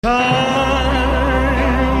Welcome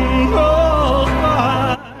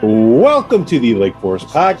to the Lake Forest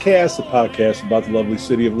Podcast, the podcast about the lovely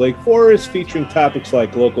city of Lake Forest, featuring topics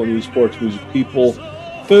like local news, sports, music, people,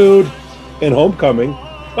 food, and homecoming.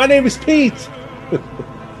 My name is Pete.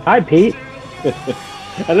 Hi, Pete.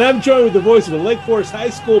 And I'm joined with the voice of the Lake Forest High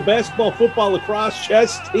School basketball, football, lacrosse,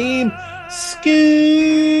 chess team,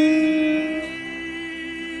 Ski.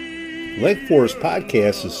 Lake Forest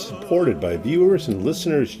Podcast is supported by viewers and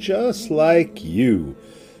listeners just like you.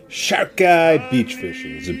 Shark Guy Beach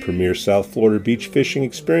Fishing is a premier South Florida beach fishing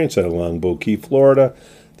experience out of Longboat Key, Florida.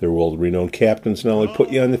 Their world-renowned captains not only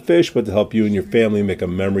put you on the fish, but to help you and your family make a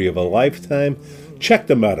memory of a lifetime. Check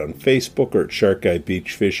them out on Facebook or at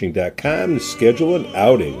sharkguybeachfishing.com to schedule an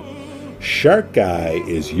outing. Shark Guy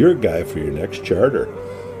is your guy for your next charter.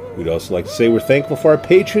 We'd also like to say we're thankful for our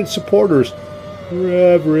Patreon supporters,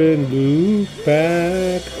 Reverend Luke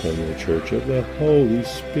Back from the Church of the Holy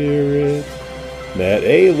Spirit, Matt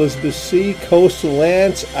A., Elizabeth C., Coastal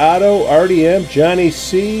Lance, Otto, RDM, Johnny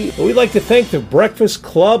C. And we'd like to thank the Breakfast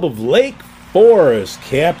Club of Lake Forest,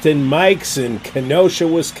 Captain Mike's in Kenosha,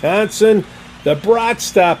 Wisconsin, the Brat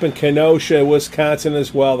Stop in Kenosha, Wisconsin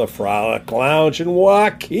as well, the Frolic Lounge in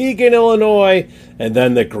Waukegan, Illinois, and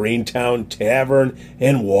then the Greentown Tavern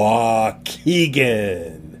in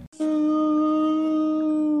Waukegan.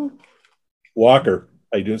 Walker,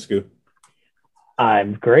 how you doing, Scoot?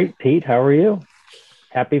 I'm great, Pete. How are you?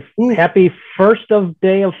 Happy first of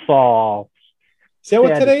day of fall. Is that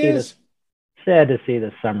what today is? Sad to see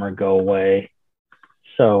the summer go away.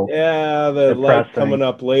 So yeah, the light coming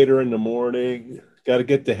up later in the morning. Got to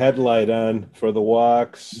get the headlight on for the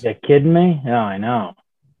walks. You kidding me? Oh, I know.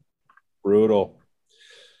 Brutal.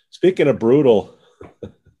 Speaking of brutal.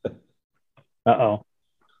 Uh-oh.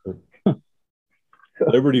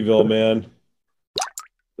 Libertyville, man.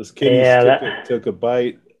 Those kitties took a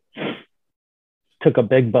bite. Took a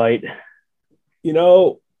big bite. You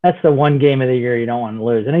know, that's the one game of the year you don't want to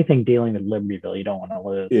lose. Anything dealing with Libertyville, you don't want to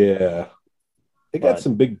lose. Yeah. They got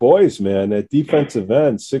some big boys, man. That defensive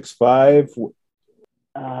end, 6'5".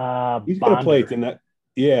 He's going to play tonight.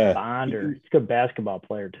 Yeah. Bonder. He's a good basketball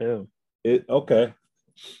player, too. Okay.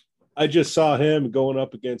 I just saw him going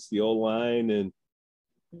up against the O-line, and,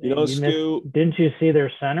 Scoot. Didn't you see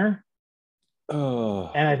their center? Oh.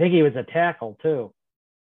 And I think he was a tackle, too.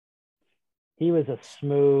 He was a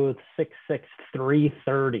smooth 6'6",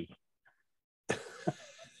 330.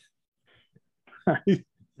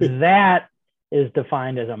 That is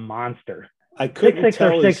defined as a monster. I couldn't 6'6"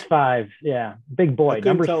 tell or 6'5". Yeah, big boy,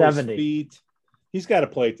 number 70. He's got to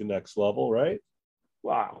play at the next level, right?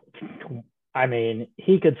 Wow. I mean,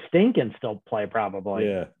 he could stink and still play probably.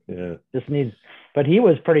 Yeah. But he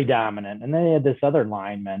was pretty dominant. And then they had this other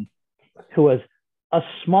lineman who was a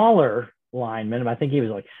smaller lineman. I think he was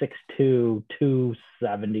like 6'2",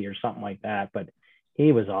 270 or something like that. But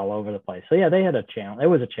he was all over the place. So, yeah, they had a challenge. It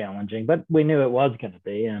was a challenging, but we knew it was going to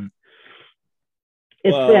be. And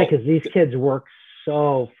it's sad because these kids work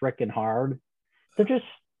so freaking hard. They're just,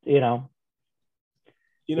 there's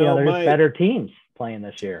better teams playing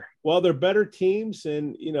this year. Well, they're better teams.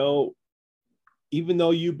 And, even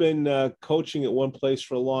though you've been coaching at one place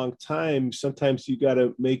for a long time, sometimes you got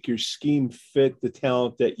to make your scheme fit the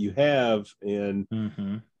talent that you have. And,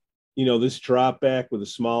 this drop back with a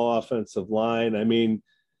small offensive line. I mean,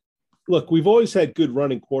 look, we've always had good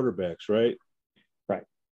running quarterbacks, right? Right.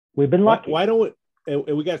 We've been lucky. Why don't we,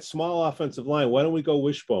 and we got small offensive line. Why don't we go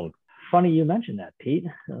wishbone? Funny you mentioned that, Pete.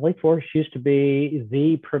 Lake Forest used to be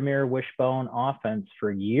the premier wishbone offense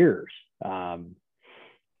for years.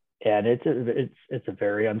 And it's a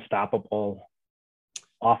very unstoppable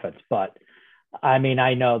offense. But, I mean,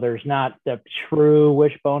 I know there's not the true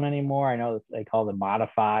wishbone anymore. I know they call the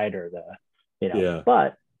modified or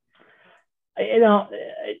but,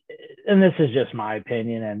 and this is just my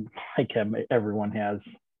opinion, and like everyone has,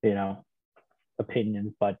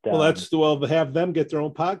 opinions. But have them get their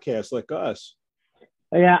own podcast like us.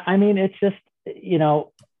 Yeah, I mean, it's just, I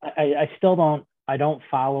don't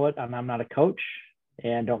follow it. I'm not a coach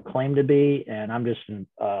and don't claim to be, and I'm just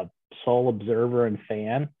a sole observer and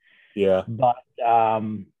fan. Yeah. But,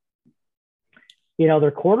 their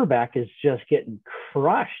quarterback is just getting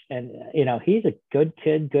crushed. And, he's a good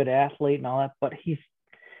kid, good athlete and all that, but he's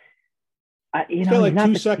got like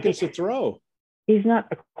 2 seconds to throw. He's not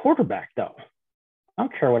a quarterback, though. I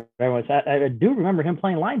don't care what everyone says. I do remember him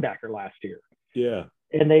playing linebacker last year. Yeah.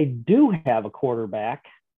 And they do have a quarterback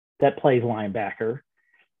that plays linebacker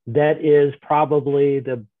that is probably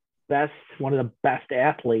one of the best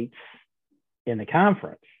athletes in the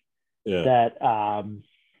conference. Yeah. That, I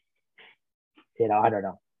don't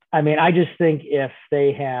know. I mean, I just think if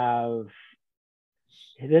they have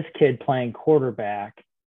this kid playing quarterback,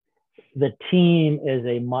 the team is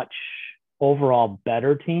a much overall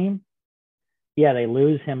better team. Yeah, they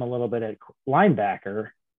lose him a little bit at linebacker,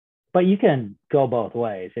 but you can go both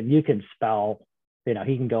ways and you can spell, he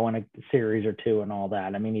can go in a series or two and all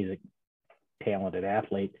that. I mean, he's a talented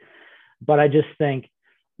athlete, but I just think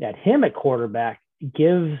that him at quarterback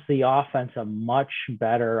gives the offense a much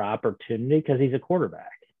better opportunity because he's a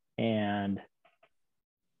quarterback and,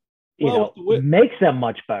 makes them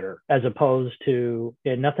much better as opposed to,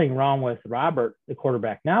 and nothing wrong with Robert, the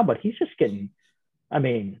quarterback now, but he's just getting,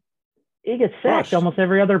 he gets sacked almost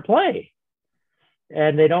every other play.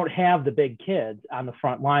 And they don't have the big kids on the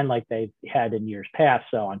front line like they've had in years past.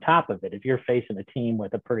 So on top of it, if you're facing a team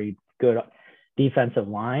with a pretty good defensive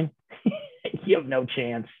line, you have no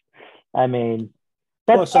chance. I mean,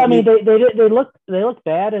 they looked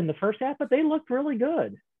bad in the first half, but they looked really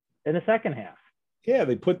good in the second half. Yeah,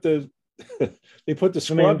 they put the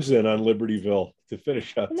scrubs in on Libertyville to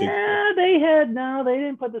finish up. Yeah, they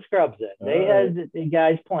didn't put the scrubs in. They had the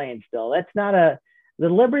guys playing still. That's not the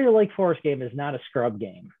Liberty Lake Forest game is not a scrub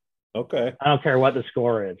game. Okay. I don't care what the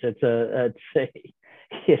score is.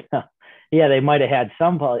 Yeah, they might have had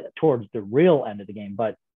some towards the real end of the game,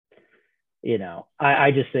 but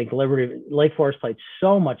I just think Lake Forest played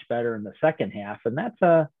so much better in the second half, and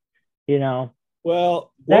that's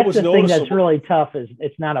well, that's the thing that's really tough is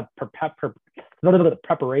it's not a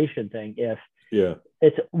preparation thing. If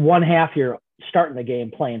it's one half you're starting the game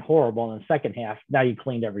playing horrible, and the second half now you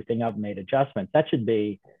cleaned everything up and made adjustments. That's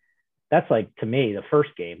like to me the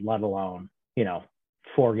first game, let alone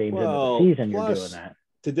 4 games into the season you're doing that.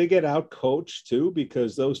 Did they get out coached too?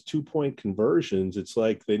 Because those 2-point conversions, it's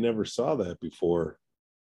like they never saw that before.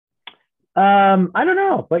 I don't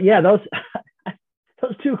know, but yeah, those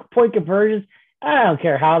 2-point conversions. I don't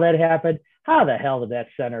care how that happened. How the hell did that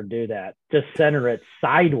center do that? Just center it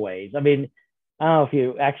sideways. I mean, I don't know if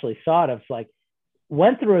you actually saw it. It's like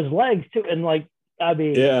went through his legs too, and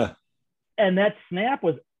yeah. And that snap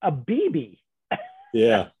was a BB.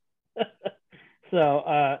 Yeah.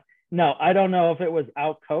 So no, I don't know if it was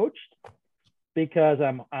out coached because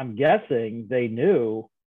I'm guessing they knew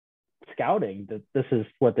scouting that this is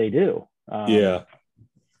what they do. Yeah.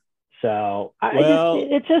 So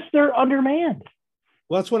it's just they're undermanned.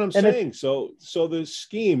 Well, that's what I'm saying. So the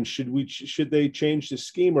scheme, should they change the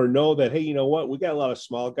scheme or know that, hey, you know what? We got a lot of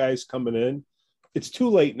small guys coming in. It's too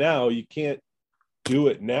late now. You can't do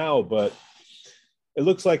it now, but it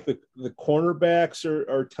looks like the cornerbacks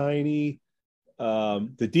are tiny.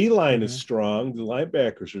 The D-line is strong. The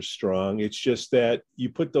linebackers are strong. It's just that you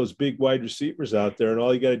put those big wide receivers out there and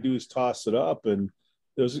all you got to do is toss it up. And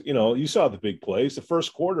there's, you saw the big plays. The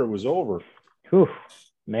first quarter was over. Whew,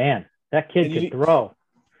 man, that kid could throw.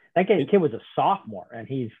 That kid was a sophomore, and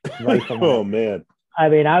he's rifling. Oh, man. I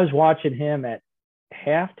mean, I was watching him at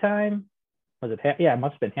halftime. Was it? Yeah, it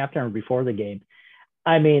must have been halftime or before the game.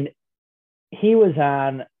 I mean, he was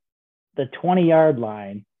on the 20-yard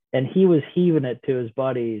line, and he was heaving it to his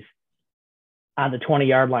buddies on the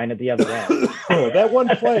 20-yard line at the other end. That one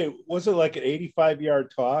play, was it like an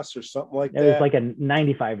 85-yard toss or something like that? It was like a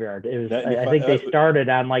 95-yard. It was. I think they started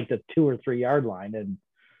on like the 2 or 3 yard line, and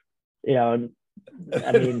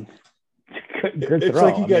I mean, good it's throw.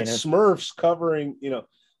 like you got Smurfs covering.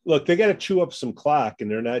 Look, they got to chew up some clock, and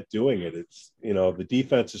they're not doing it. It's the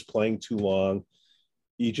defense is playing too long.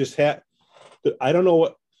 You just have. I don't know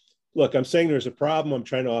what. Look, I'm saying there's a problem. I'm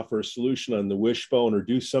trying to offer a solution on the wishbone or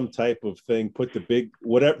do some type of thing. Put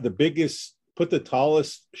put the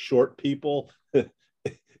tallest short people in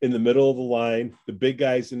the middle of the line, the big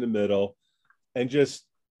guys in the middle, and just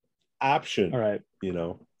option. All right.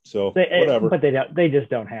 So whatever. But they just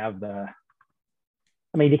don't have the.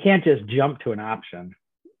 I mean, you can't just jump to an option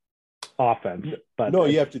offense. But no,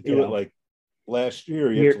 you have to do it like last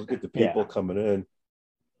year. You have to look at the people coming in.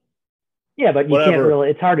 Yeah, but you can't really.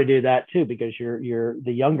 It's hard to do that too because the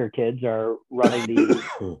younger kids are running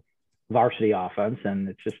the varsity offense, and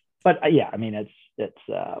it's just. But yeah, I mean, it's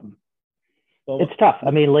tough.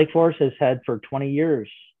 I mean, Lake Forest has had for 20 years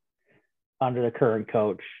under the current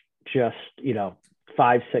coach, just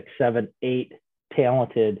 5, 6, 7, 8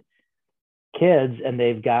 talented kids, and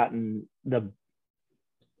they've gotten the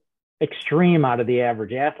extreme out of the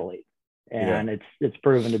average athlete, and it's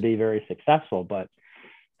proven to be very successful. But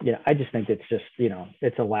I just think it's just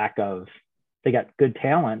it's a lack of. They got good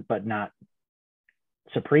talent, but not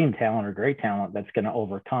supreme talent or great talent that's going to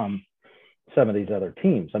overcome some of these other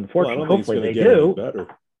teams. Unfortunately, hopefully they do.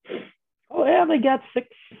 Oh yeah, they got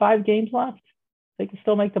 5 games left. They can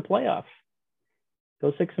still make the playoffs.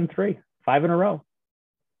 Go 6-3, 5 in a row.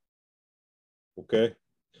 Okay.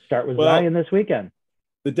 Start with Well, Zion this weekend.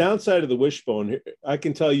 the downside of the wishbone, I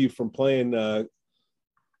can tell you from playing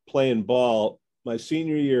ball, my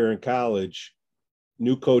senior year in college,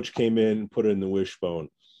 new coach came in and put in the wishbone.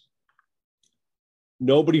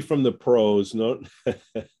 Nobody from the pros, no,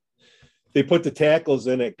 they put the tackles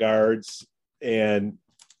in at guards, and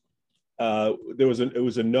it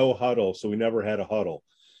was a no huddle, so we never had a huddle.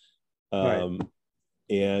 Right.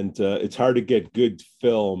 And it's hard to get good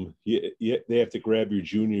film. They have to grab your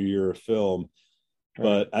junior year of film.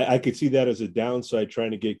 But I could see that as a downside,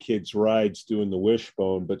 trying to get kids rides doing the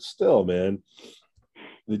wishbone. But still, man,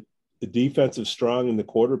 the defensive strong and the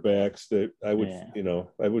quarterbacks that I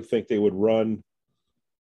would think they would run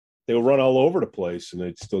all over the place and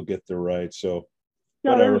they'd still get their rides. So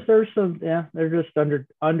no, there's some, they're just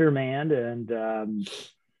undermanned. And,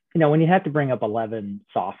 when you have to bring up 11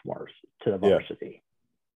 sophomores to the varsity,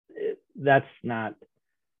 that's not,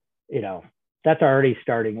 that's already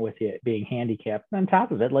starting with it being handicapped. And on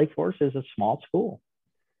top of it, Lake Forest is a small school.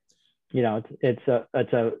 It's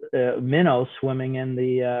a minnow swimming in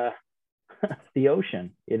the the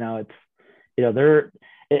ocean. The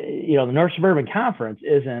North Suburban Conference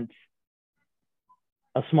isn't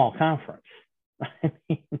a small conference. I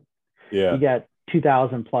mean, you got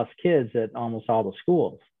 2,000 plus kids at almost all the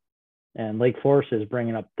schools, and Lake Forest is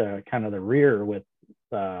bringing up the kind of the rear with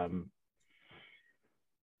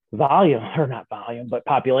volume, or not volume, but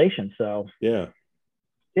population. So they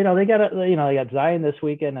got Zion this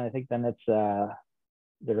weekend. And I think then it's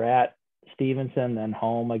they're at Stevenson, then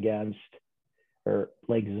home against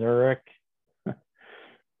Lake Zurich,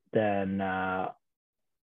 then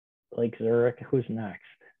Lake Zurich. Who's next?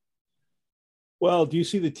 Well, do you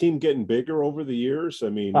see the team getting bigger over the years? I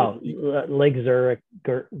mean, Lake Zurich,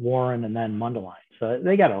 Warren, and then Mundelein. So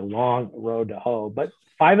they got a long road to hoe. But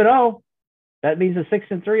 5-0, that means a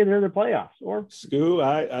 6-3, they're in the playoffs. Or Scoo,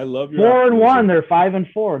 I love your 4-1. They're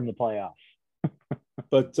 5-4 in the playoffs.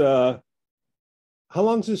 But how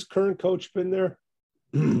long's this current coach been there?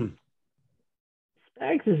 Spags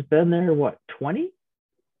has been there, what, 20?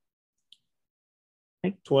 I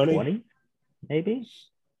think 20, maybe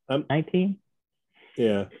 19.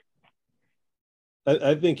 Yeah.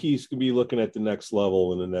 I think he's going to be looking at the next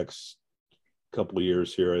level in the next couple of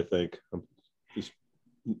years here, I think. I'm just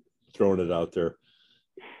throwing it out there.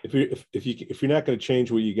 If you're not going to change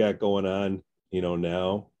what you got going on,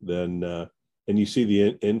 now, then and you see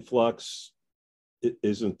the influx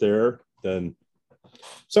isn't there, then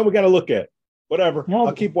something we got to look at. Whatever. No,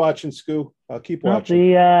 I'll keep watching, Scoo. I'll keep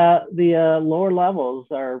watching. The lower levels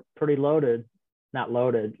are pretty loaded. Not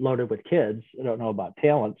loaded with kids. I don't know about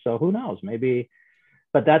talent. So who knows? Maybe,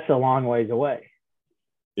 but that's a long ways away.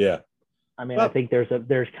 Yeah. I mean, I think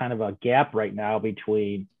there's kind of a gap right now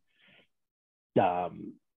between, 7th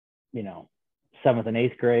and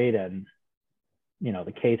 8th grade and,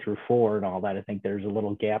 the K through 4 and all that. I think there's a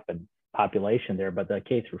little gap in population there, but the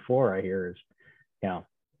K through 4 I hear is,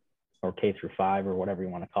 or K through 5 or whatever you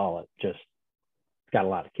want to call it, just got a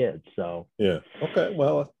lot of kids. So okay,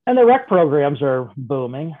 well, and the rec programs are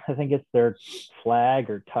booming. I think it's their flag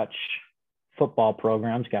or touch football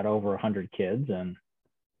programs got over 100 kids,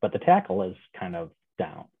 but the tackle is kind of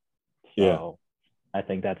down. So I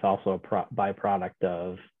think that's also a byproduct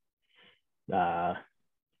of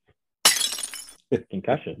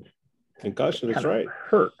concussions. That's right.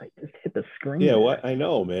 Hurt. I just hit the screen. Yeah, what I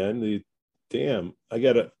know, man. I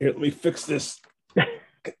gotta let me fix this.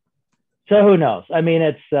 So who knows? I mean,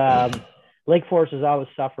 it's Lake Forest has always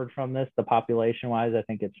suffered from this. The population-wise, I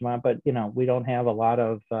think it's not. But we don't have a lot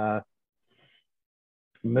of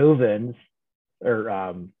move-ins,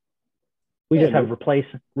 or we just have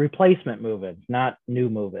replacement move-ins, not new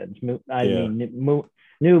move-ins. New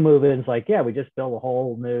move-ins, like we just built a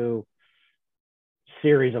whole new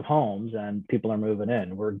series of homes, and people are moving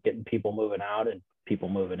in. We're getting people moving out and people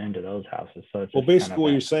moving into those houses. So it's basically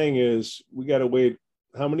what you're saying is we got to wait.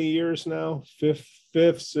 How many years now? Fifth,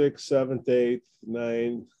 6th, 7th, 8th,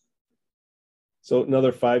 9th. So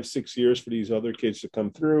another 5-6 years for these other kids to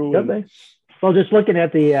come through. Well, just looking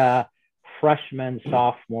at the freshman,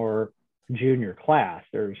 sophomore, junior class,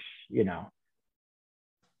 there's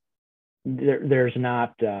there's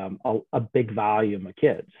not a big volume of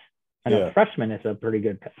kids. I know freshman is a pretty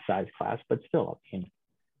good size class, but still,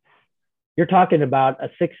 you're talking about a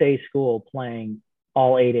 6A school playing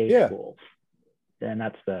all 8A schools. And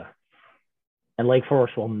and Lake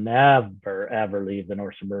Forest will never, ever leave the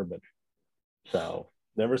North Suburban. So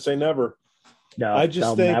never say never. No,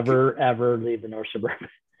 they'll never, ever leave the North Suburban.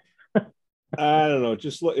 I don't know.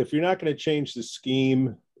 Just look, if you're not going to change the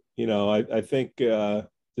scheme, I think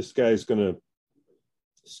this guy's going to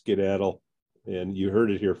skedaddle. and you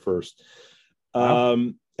heard it here first.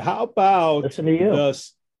 Wow. How about Listen to you.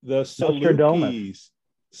 the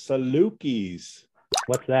Salukis?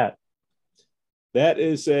 What's that? That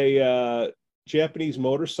is a Japanese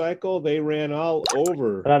motorcycle. They ran all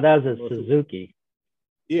over. That was a Suzuki.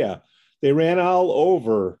 Yeah, they ran all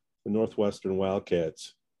over the Northwestern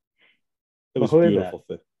Wildcats. It was a beautiful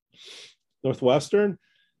thing. Northwestern?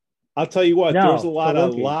 I'll tell you what, there was a lot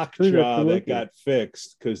of lockjaw that got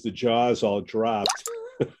fixed because the jaws all dropped.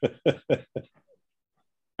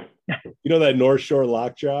 You know that North Shore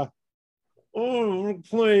lockjaw? Oh, we're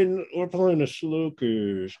playing the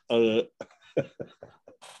Salukis.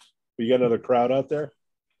 You got another crowd out there?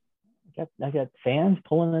 I got fans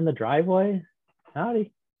pulling in the driveway.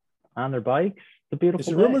 Howdy. On their bikes. It's a beautiful Is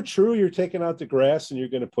the rumor true you're taking out the grass and you're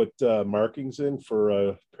going to put markings in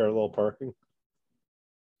for parallel parking?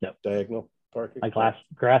 Yep. Diagonal parking? My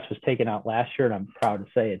grass was taken out last year, and I'm proud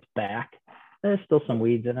to say it's back. There's still some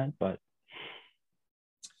weeds in it, but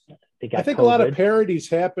I think COVID. A lot of parodies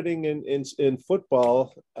happening in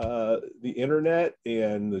football, the internet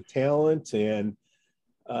and the talent and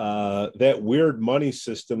that weird money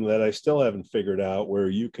system that I still haven't figured out, where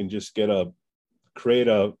you can just create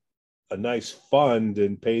a nice fund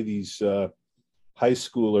and pay these high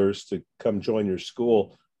schoolers to come join your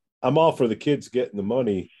school. I'm all for the kids getting the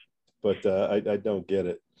money, but I don't get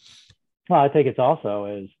it. Well, I think it's also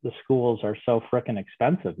is the schools are so freaking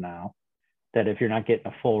expensive now that if you're not getting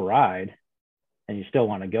a full ride and you still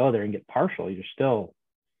want to go there and get partial, you're still,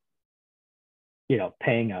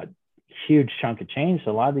 paying a huge chunk of change.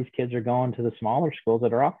 So a lot of these kids are going to the smaller schools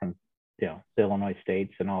that are offering, the Illinois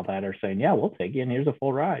States and all that are saying, yeah, we'll take you and here's a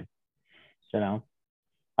full ride. I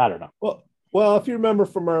don't know. Well, if you remember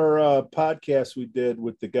from our podcast we did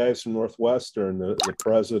with the guys from Northwestern, the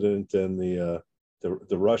president and the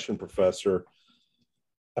Russian professor,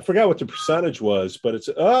 I forgot what the percentage was, but it's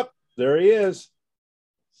up. There he is.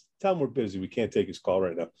 Tell him we're busy. We can't take his call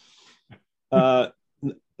right now.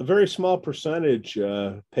 A very small percentage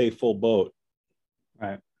pay full boat.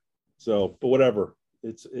 Right. So, but whatever.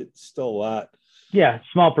 It's still a lot. Yeah,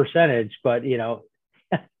 small percentage, but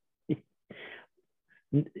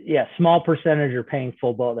small percentage are paying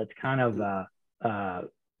full boat. That's kind of a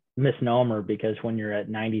misnomer because when you're at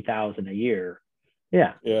 $90,000 a year,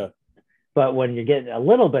 yeah. But when you get a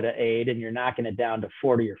little bit of aid and you're knocking it down to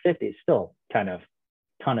 40 or 50, it's still kind of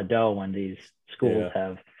ton of dough when these schools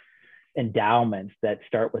have endowments that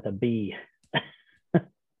start with a B. And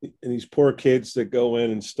these poor kids that go in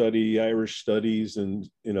and study Irish studies and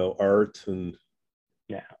art and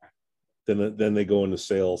then they go into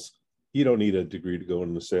sales. You don't need a degree to go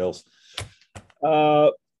into sales.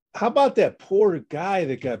 How about that poor guy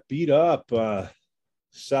that got beat up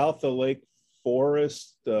south of Lake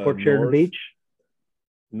Forest, Port Sheridan Beach,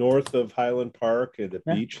 north of Highland Park at the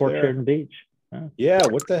beach. Port Sheridan Beach. Yeah.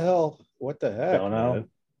 What the hell? What the heck? Don't know. Man?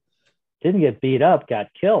 Didn't get beat up, got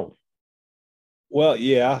killed. Well,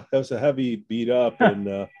 yeah, that was a heavy beat up,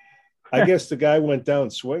 and I guess the guy went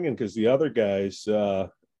down swinging because the other guys.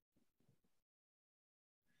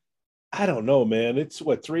 I don't know, man. It's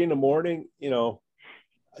 3 a.m.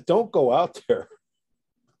 Don't go out there.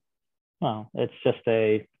 Well, it's just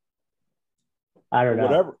I don't know.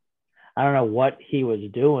 Whatever. I don't know what he was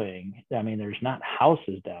doing. I mean, there's not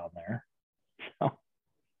houses down there. So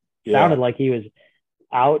it sounded like he was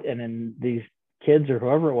out and then these kids or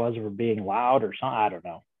whoever it was were being loud or something. I don't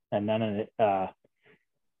know. And then a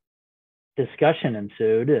discussion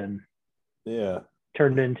ensued and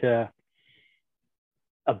turned into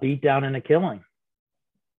a beat down and a killing.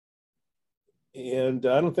 And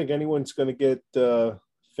I don't think anyone's going to get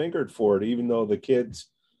fingered for it, even though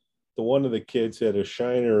one of the kids had a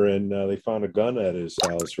shiner and they found a gun at his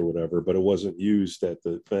house or whatever, but it wasn't used at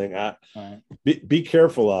the thing. Be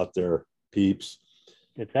careful out there, peeps.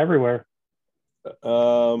 It's everywhere.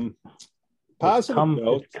 Positive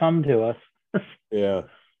note. It's come to us. Yeah.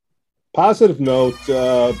 Positive note,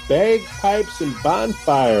 bagpipes and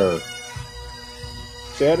bonfire.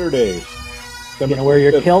 Saturday. You gonna wear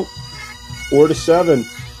your kilt? 4 to 7.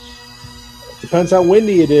 Depends how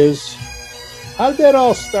windy it is. How did that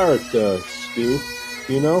all start, Stu?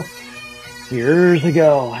 Do you know? Years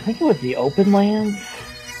ago. I think it was the Open Lands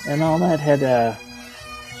and all that had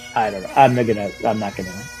I don't know. I'm not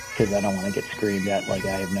gonna because I don't want to get screamed at like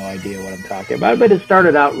I have no idea what I'm talking about. But it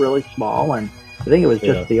started out really small and I think it was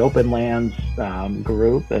just the Open Lands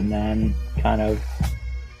group and then kind of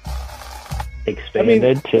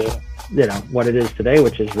expanded to what it is today,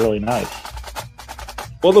 which is really nice.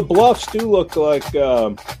 Well, the bluffs do look like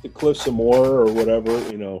the Cliffs of Moher or whatever,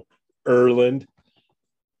 Erland.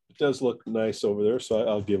 does look nice over there, so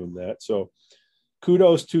I'll give him that. So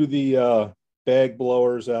kudos to the bag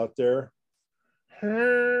blowers out there. Pete,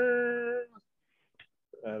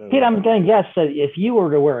 I'm going to guess that if you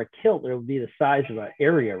were to wear a kilt, it would be the size of an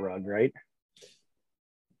area rug, right?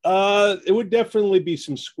 It would definitely be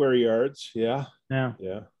some square yards. Yeah. Yeah.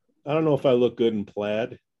 I don't know if I look good in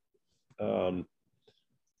plaid, but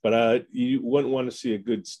you wouldn't want to see a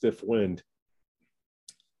good stiff wind.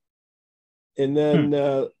 And then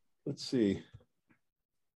let's see.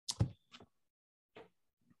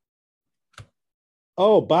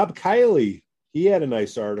 Oh, Bob Kiley. He had a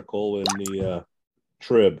nice article in the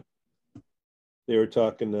Trib. They were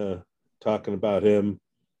talking about him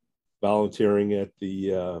volunteering at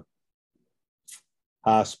the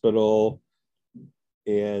hospital,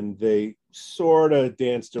 and they sort of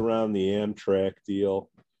danced around the Amtrak deal.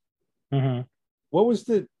 Mm-hmm. What was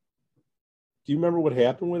do you remember what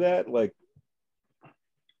happened with that? Like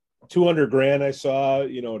 $200,000 I saw,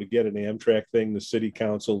 to get an Amtrak thing. The city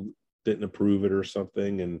council didn't approve it or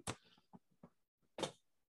something, and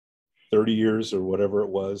 30 years or whatever it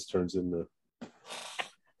was turns into.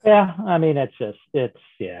 Yeah, I mean,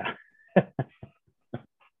 yeah.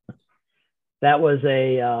 That was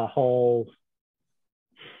a whole.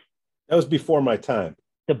 That was before my time.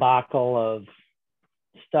 Debacle of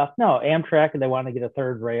stuff. No, Amtrak, they wanted to get a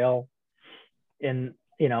third rail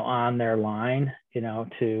on their line,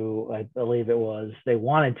 to, I believe it was, they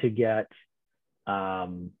wanted to get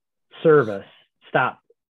service stop.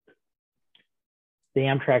 The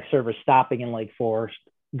Amtrak service stopping in Lake Forest,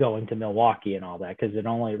 going to Milwaukee and all that, because it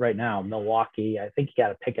only right now Milwaukee, I think you got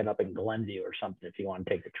to pick it up in Glenview or something if you want to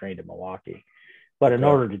take the train to Milwaukee. But in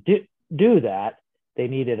order to do that, they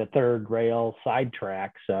needed a third rail side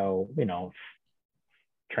track. So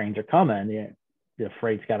trains are coming, the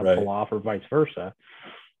freight's got to pull off, or vice versa,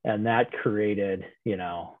 and that created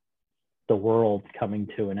the world coming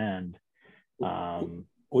to an end.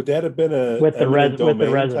 Would that have been a with the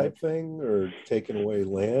domain type thing, or taking away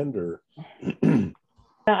land, or?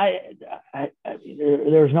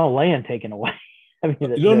 There's no land taken away. I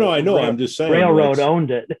mean, I know. I'm just saying, railroad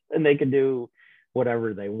owned it, and they can do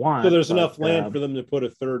whatever they want. So there's enough land for them to put a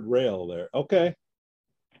third rail there. Okay.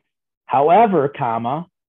 However,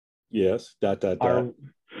 yes. ...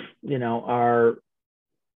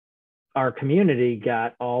 Our community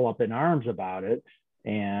got all up in arms about it,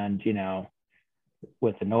 and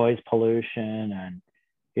with the noise pollution and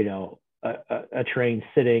a train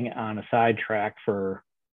sitting on a side track for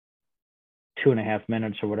 2.5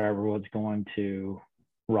 minutes or whatever was going to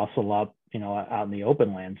rustle up, out in the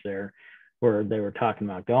open lands there where they were talking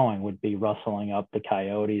about going, would be rustling up the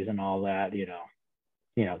coyotes and all that, 3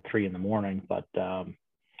 a.m. But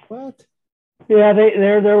what? Yeah,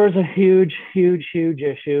 there was a huge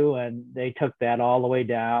issue, and they took that all the way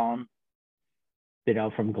down,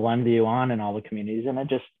 from Glenview on and all the communities, and it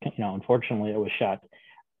just, unfortunately, it was shut.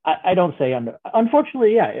 I don't say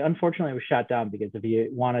unfortunately, unfortunately, it was shut down, because if you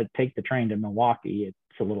want to take the train to Milwaukee,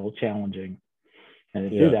 it's a little challenging to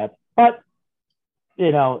do that. But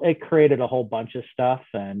it created a whole bunch of stuff,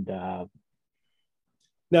 and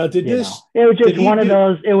now did this? It was just one of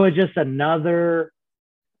those. It was just another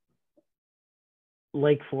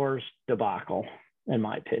Lake Forest debacle, in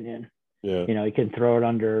my opinion. Yeah. You can throw it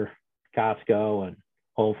under Costco and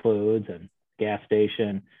Whole Foods and gas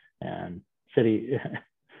station and city,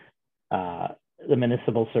 the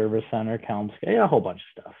municipal service center, a whole bunch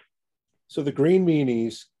of stuff. So the Green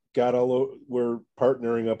Meanies were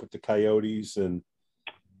partnering up with the Coyotes, and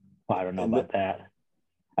I don't know about that.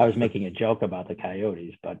 I was making a joke about the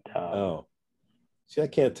Coyotes, but see, I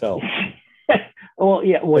can't tell. Well,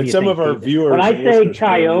 yeah. And some of our viewers, when I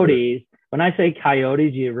say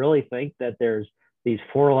coyotes, do you really think that there's these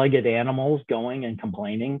 4-legged animals going and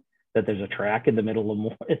complaining that there's a track in the middle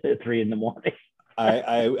of at 3 a.m?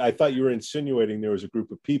 I thought you were insinuating there was a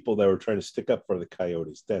group of people that were trying to stick up for the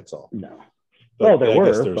Coyotes. That's all. No. But there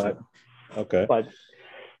were, but okay. But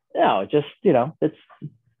no, just it's.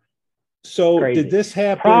 So crazy. Did this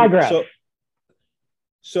happen? Progress.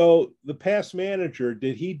 So the past manager,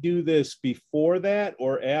 did he do this before that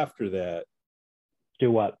or after that?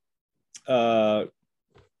 Do what?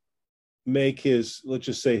 Make let's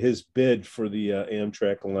just say his bid for the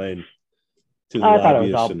Amtrak line to the I thought it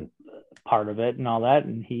was lobbyist. Part of it and all that,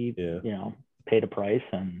 and he, paid a price,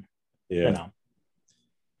 and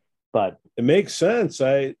but it makes sense.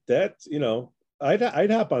 I'd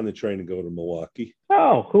hop on the train and go to Milwaukee.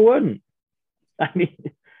 Oh, who wouldn't? I mean,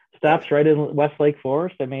 stops right in West Lake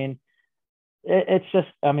Forest. I mean, it's just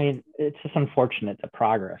unfortunate that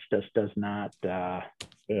progress just does not.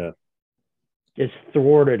 is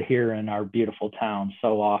thwarted here in our beautiful town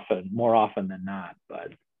so often, more often than not.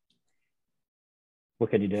 But what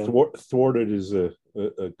can you do? Thwarted is a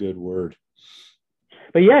good word.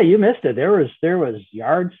 But yeah, you missed it. There was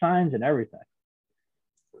yard signs and everything.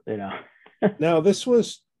 You know. Now this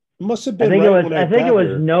must have been. I think it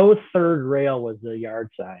was no third rail was the yard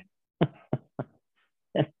sign.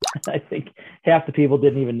 I think half the people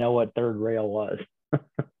didn't even know what third rail was.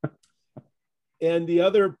 And the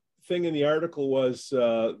other thing in the article was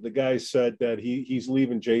the guy said that he's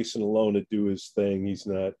leaving Jason alone to do his thing. He's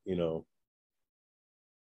not,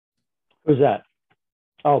 Who's that?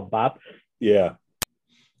 Oh, Bob. Yeah.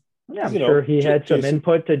 Yeah, I'm sure he had some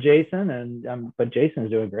input to Jason, and but Jason's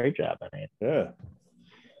doing a great job. I mean, yeah.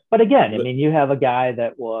 But again, I mean, you have a guy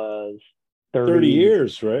that was 30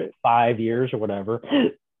 years, right? 5 years or whatever,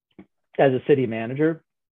 as a city manager.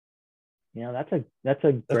 You know, that's a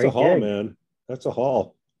great haul, gig. man. That's a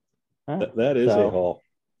haul. Huh? That is a haul.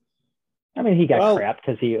 I mean, he got crap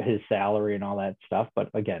because his salary and all that stuff.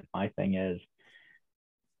 But again, my thing is,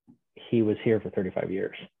 he was here for 35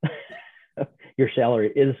 years. Your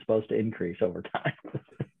salary is supposed to increase over time.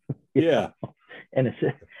 Yeah. And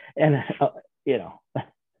you know,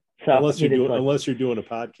 so unless you're doing a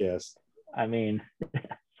podcast. I mean,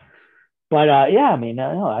 but yeah, I mean,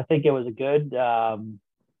 no, I think it was a good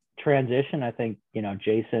transition. I think,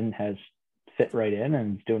 Jason has fit right in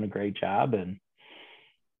and is doing a great job, and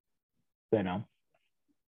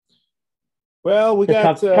well, we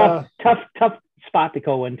got tough spot to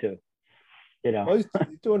go into. Well, he's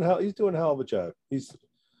doing a hell of a job.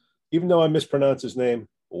 Even though I mispronounce his name,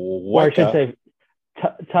 or I should say,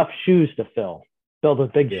 tough shoes to fill. Fill the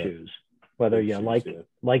big shoes, whether you like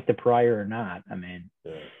the prior or not. I mean,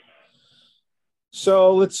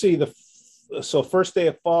 So let's see. So first day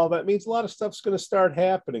of fall, that means a lot of stuff's going to start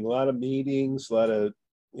happening. A lot of meetings, a lot of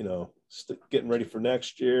getting ready for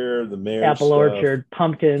next year. The mayor's apple orchard,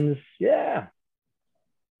 pumpkins, yeah.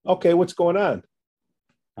 Okay, what's going on?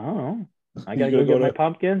 I don't know. I gotta go get my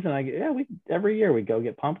pumpkins, and every year we go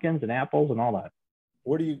get pumpkins and apples and all that.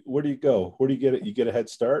 Where do you go? Where do you get it? You get a head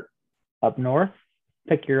start? Up north,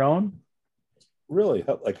 pick your own. Really?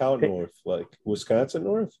 Like how north? Like Wisconsin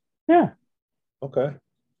north? Yeah. Okay.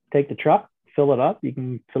 Take the truck, fill it up. You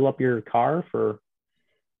can fill up your car for a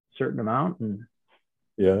certain amount, and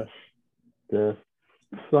the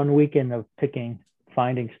fun weekend of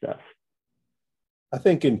finding stuff. I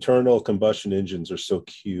think internal combustion engines are so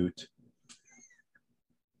cute.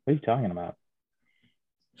 What are you talking about?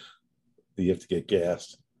 You have to get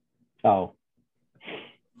gas. Oh.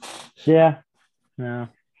 Yeah. No.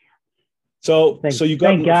 So you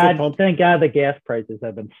got thank God the gas prices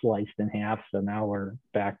have been sliced in half. So now we're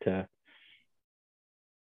back to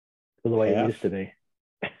the way it used to be.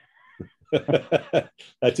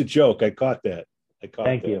 That's a joke. I caught that.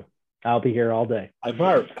 Thank you. I'll be here all day. I'm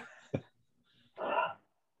Mark.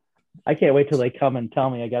 I can't wait till they come and tell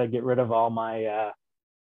me I got to get rid of all my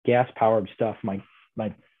gas-powered stuff, my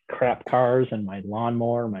crap cars and my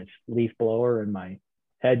lawnmower, my leaf blower and my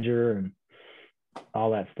hedger and all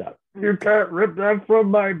that stuff. You can't rip that from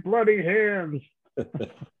my bloody hands.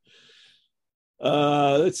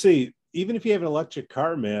 Let's see. Even if you have an electric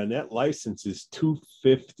car, man, that license is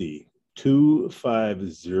 $250.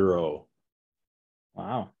 $250.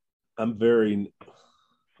 Wow.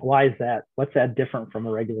 Why is that? What's that different from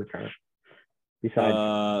a regular car?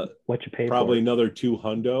 Besides what you pay probably for? Another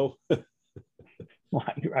 $200. Well,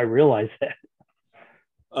 I realize that.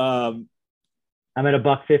 I'm at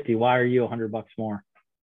 $150. Why are you $100 more?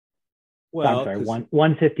 Well, I'm sorry,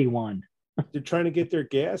 151. They're trying to get their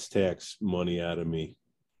gas tax money out of me.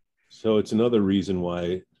 So it's another reason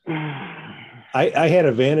why I had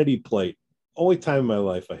a vanity plate. Only time in my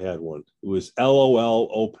life I had one. It was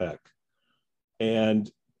LOL OPEC. And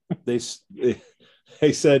they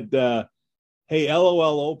said, hey,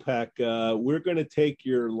 LOL OPEC, we're going to take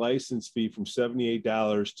your license fee from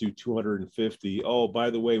 $78 to $250. Oh, by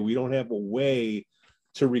the way, we don't have a way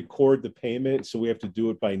to record the payment, so we have to do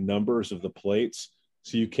it by numbers of the plates.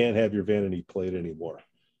 So you can't have your vanity plate anymore.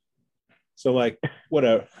 So I'm like,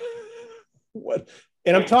 whatever. What?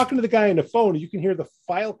 And I'm talking to the guy on the phone. You can hear the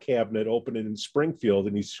file cabinet opening in Springfield,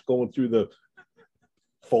 and he's going through the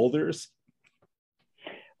folders.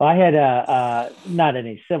 Well, I had not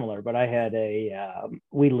any similar, but I had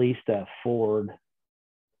we leased a Ford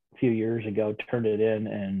a few years ago, turned it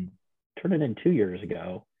in 2 years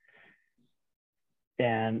ago.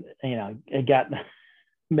 And, I got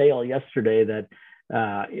mail yesterday that,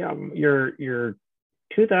 your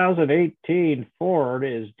 2018 Ford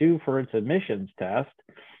is due for its emissions test.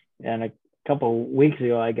 And a couple of weeks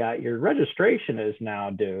ago, I got your registration is now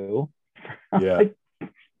due. Yeah. Like,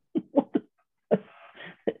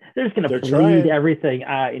 they're just going to bleed trying. everything.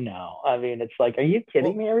 I know. I mean, it's like, are you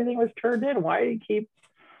kidding me? Everything was turned in. Why do you keep,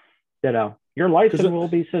 your license will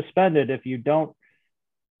be suspended if you don't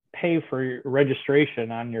pay for your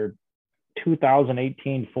registration on your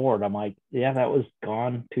 2018 Ford. I'm like, yeah, that was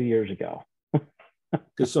gone 2 years ago.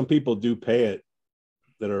 Because some people do pay it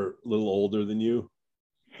that are a little older than you,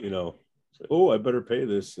 oh, I better pay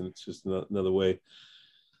this. And it's just another way.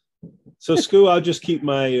 So, Scoo, I'll just keep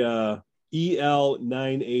my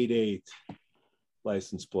EL988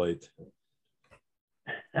 license plate.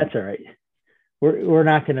 That's all right. We're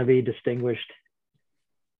not going to be distinguished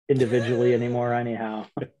individually anymore anyhow.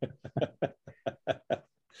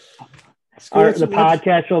 The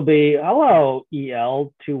podcast will be, hello,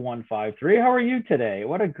 EL2153. How are you today?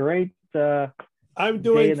 What a great I'm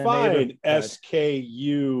doing fine.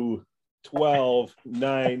 SKU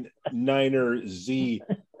 1299er Z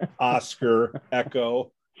Oscar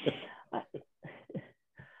Echo.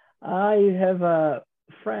 I have a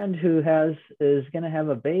friend who is going to have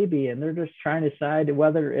a baby, and they're just trying to decide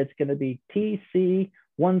whether it's going to be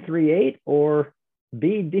TC138 or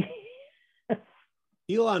BD.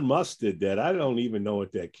 Elon Musk did that. I don't even know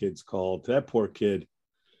what that kid's called. That poor kid.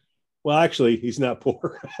 Well, actually, he's not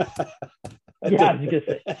poor. Yeah, I was going to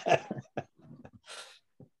say.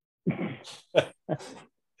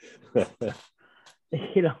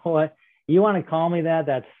 You know what? You want to call me that?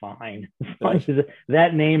 That's fine. As long as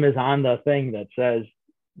that name is on the thing that says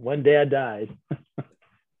when Dad died.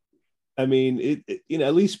 I mean,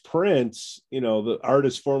 at least Prince, the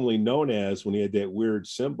artist formerly known as, when he had that weird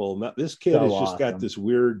symbol. Now, this kid has just got this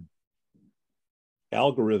weird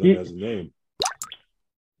algorithm as a name.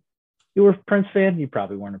 You were a Prince fan? You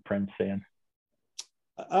probably weren't a Prince fan.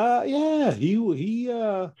 Yeah,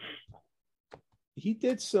 he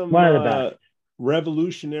did some one of the best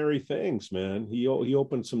revolutionary things, man. He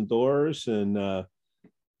opened some doors, and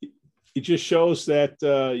it just shows that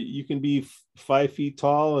you can be 5 feet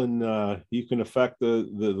tall, and you can affect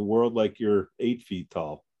the world like you're 8 feet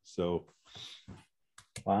tall. So,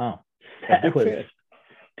 wow, that was fan.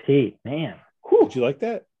 Pete, man. Whew. Did you like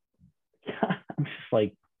that? I'm just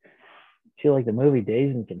like, I feel like the movie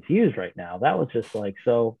Dazed and Confused right now. That was just like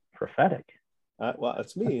so prophetic. Well,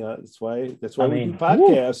 that's me. That's why we do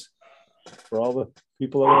podcasts. Woo. For all the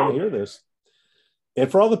people that want to hear this.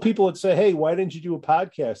 And for all the people that say, hey, why didn't you do a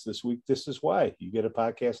podcast this week? This is why. You get a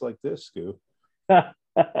podcast like this, Scoo.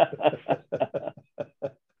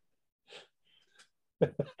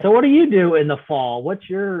 So what do you do in the fall? What's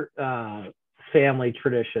your family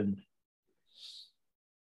traditions?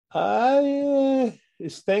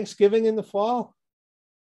 Is Thanksgiving in the fall?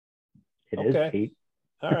 It is, Pete.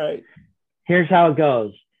 All right. Here's how it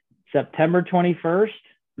goes. September 21st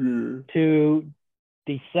to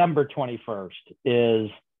December 21st is.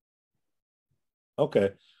 Okay.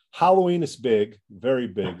 Halloween is big, very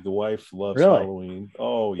big. The wife loves Halloween.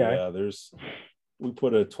 Oh, okay. Yeah. We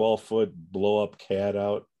put a 12-foot blow-up cat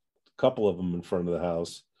out, a couple of them in front of the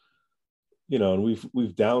house. And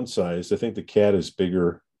we've downsized. I think the cat is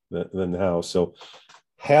bigger than the house. So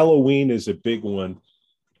Halloween is a big one.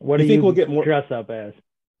 What do you think we'll get more dress up as?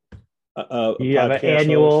 Do you have an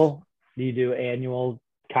annual? Host? Do you do annual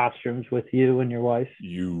costumes with you and your wife?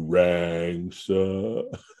 You rang, sir.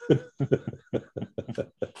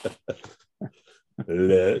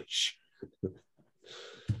 Lich.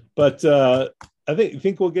 But I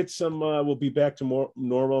think we'll get some. We'll be back to more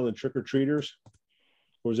normal than trick or treaters.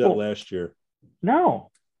 Or was that last year?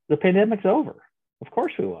 No, the pandemic's over. Of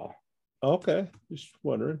course we will. Okay, just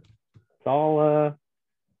wondering. It's all.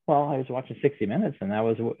 Well, I was watching 60 Minutes, and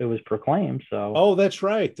it was proclaimed. So. Oh, that's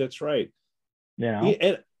right. Yeah,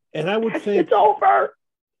 and I would think it's over.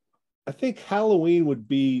 I think Halloween would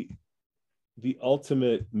be the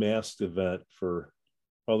ultimate masked event for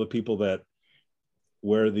all the people that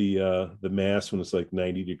wear the mask when it's like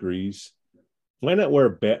 90 degrees. Why not wear a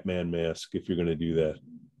Batman mask if you're going to do that?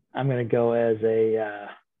 I'm going to go as a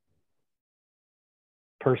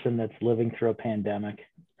person that's living through a pandemic.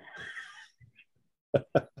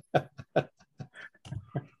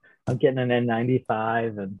 I'm getting an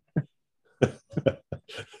N95 and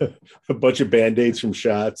a bunch of Band-Aids from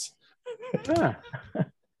shots. Huh.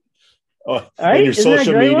 Oh, right? And your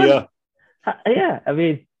social media. Yeah, I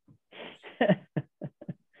mean,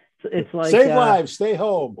 it's like save lives, stay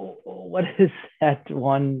home. What is that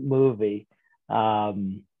one movie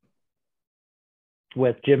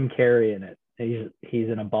with Jim Carrey in it? He's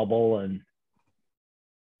in a bubble and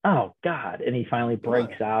oh God, and he finally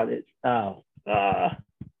breaks out. It's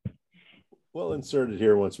We'll insert it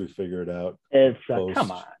here once we figure it out. It's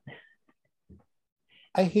come on.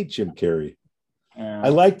 I hate Jim Carrey. I Yeah,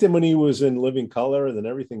 liked him when he was in Living Color, and then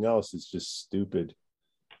everything else is just stupid.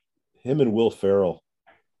 Him and Will Ferrell,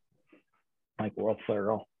 like Will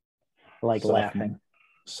Ferrell, like sophomore, laughing.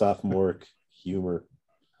 sophomoric humor.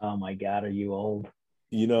 Oh my God, are you old?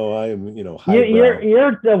 I am, You, highbrow.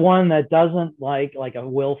 you're the one that doesn't like a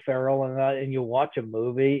Will Ferrell and you watch a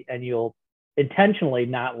movie and you'll intentionally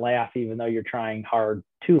not laugh even though you're trying hard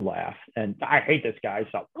to laugh. And I hate this guy,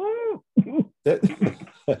 so That,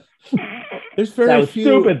 there's that very was few.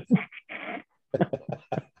 stupid.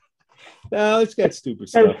 No, it's got stupid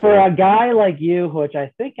Because stuff for in a it. guy like you, which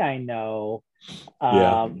I think I know,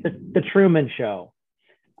 Yeah, the Truman Show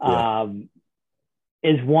yeah, um,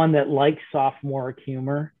 is one that likes sophomoric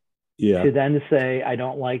humor. yeah. To then say I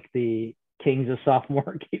don't like the Kings of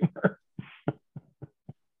sophomoric humor.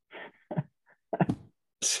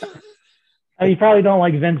 I mean, you probably don't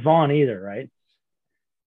like Vince Vaughn either, right?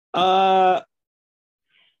 uh,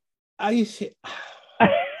 I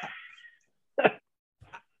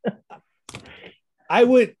I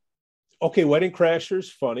would. Okay, Wedding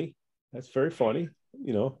Crashers, funny. That's very funny.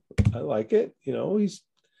 I like it. You're Lake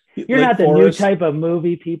not the new Forest. type of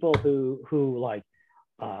movie people who like.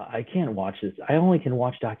 I can't watch this. I only can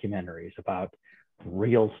watch documentaries about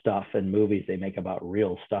real stuff and movies they make about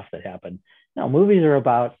real stuff that happened. No, movies are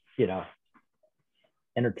about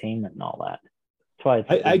entertainment and all that. That's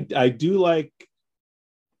why I do like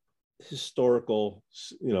historical,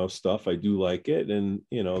 stuff. I do like it, and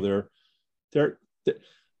they're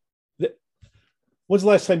when's the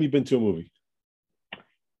last time you've been to a movie?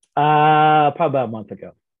 probably about a month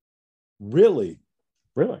ago. Really?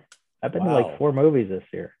 Really, I've been to like Wow. 4 movies this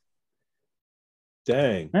year.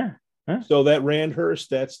 Dang. Yeah, yeah. So that Randhurst,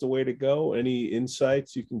 that's the way to go. Any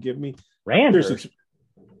insights you can give me? Randhurst.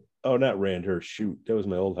 Oh, not Randhurst. Shoot, that was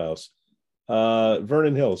my old house.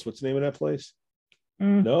 Vernon Hills. What's the name of that place?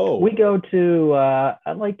 No. We go to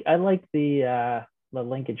I like the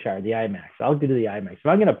Lincolnshire, the IMAX. I'll do the IMAX. If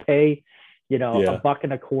I'm gonna pay, Yeah.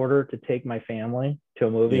 $1.25 to take my family to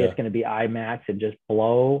a movie, Yeah. it's gonna be IMAX and just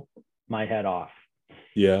blow my head off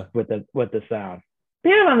Yeah. with the sound.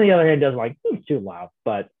 Dan, on the other hand, does like it's too loud,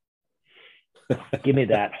 but give me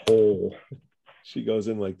that whole. She goes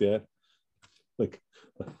in like that. Like,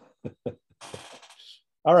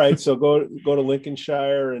 all right. So go to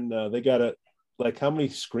Lincolnshire, and they got like, how many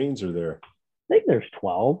screens are there? I think there's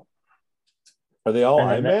 12. Are they all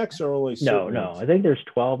And IMAX or only certain no. ones? I think there's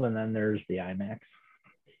 12, and then there's the IMAX.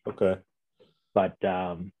 Okay. But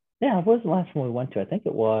yeah, what was the last one we went to? I think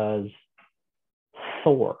it was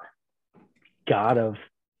Thor, God of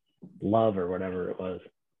Love or whatever it was,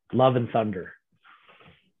 Love and Thunder.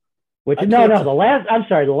 Which I no, can't the last. I'm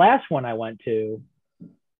sorry, the last one I went to,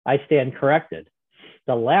 I stand corrected.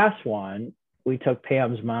 The last one we took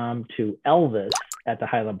Pam's mom to Elvis at the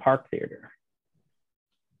Highland Park Theater.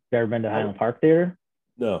 You ever been to Highland Park Theater?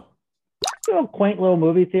 No. It's a quaint little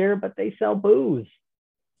movie theater, but they sell booze.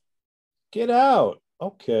 Get out.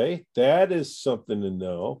 Okay. That is something to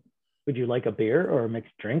know. Would you like a beer or a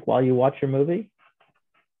mixed drink while you watch your movie?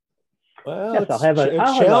 Well, Yes,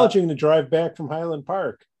 it's challenging to drive back from Highland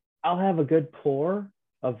Park. I'll have a good pour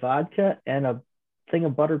of vodka and a thing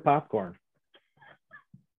of buttered popcorn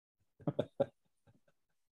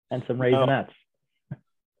and some Raisinets.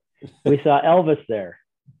 We saw Elvis there.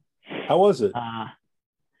 How was it?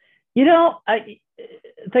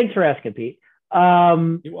 Thanks for asking, Pete.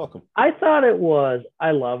 You're welcome. I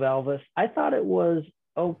love Elvis. I thought it was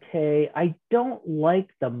okay. I don't like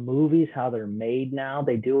the movies, how they're made now.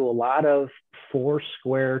 They do a lot of 4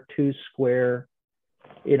 square, 2 square,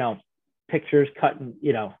 pictures cutting,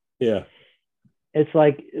 Yeah. it's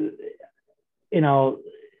like,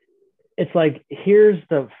 it's like, here's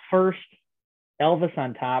the first Elvis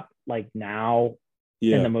on top, like now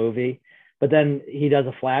in the movie, but then he does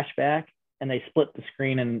a flashback and they split the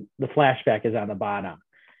screen and the flashback is on the bottom.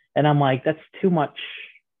 And I'm like, that's too much.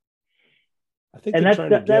 I think And they're trying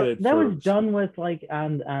to get it. that was done with like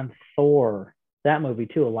on Thor, that movie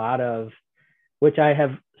too. A lot of which I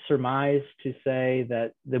have surmised to say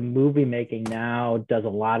that the movie making now does a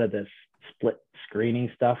lot of this split screening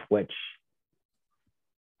stuff, which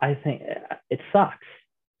I think it sucks.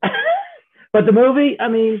 But the movie, I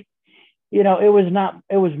mean, it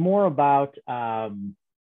was more about the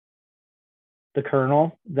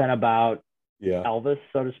Colonel than about Elvis,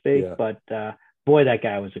 so to speak. Yeah. But boy, that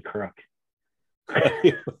guy was a crook.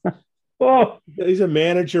 Oh, he's a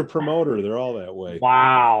manager promoter. They're all that way.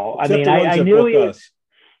 Wow. Except I knew he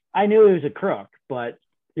was a crook, but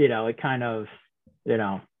it kind of,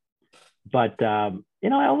 but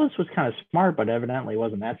Elvis was kind of smart, but evidently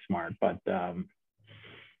wasn't that smart. But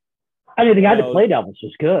I mean, the guy that played Elvis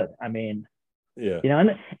was good. I mean, yeah,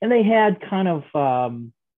 and they had kind of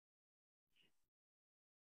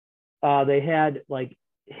they had like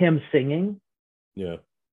him singing yeah.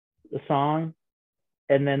 the song,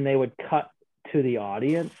 and then they would cut to the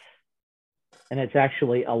audience, and it's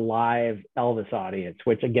actually a live Elvis audience.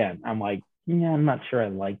 Which again, I'm like, yeah, I'm not sure I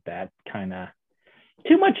like that kind of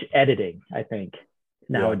too much editing. I think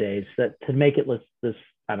nowadays that to make it this,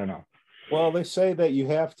 I don't know. Well, they say that you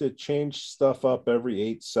have to change stuff up every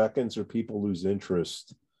 8 seconds or people lose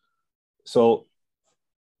interest. So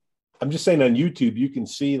I'm just saying on YouTube, you can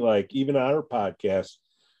see like even on our podcast,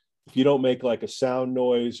 if you don't make like a sound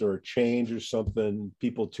noise or a change or something,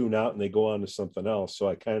 people tune out and they go on to something else. So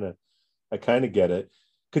I kind of get it.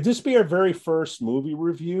 Could this be our very first movie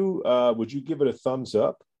review? Would you give it a thumbs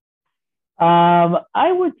up?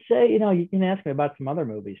 I would say, you can ask me about some other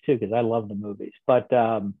movies too, because I love the movies. But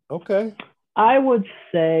okay, I would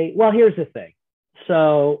say, well, here's the thing.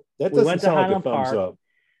 So that we went to Highland Park. Up.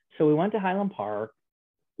 So we went to Highland Park,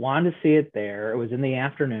 wanted to see it there. It was in the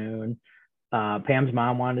afternoon. Pam's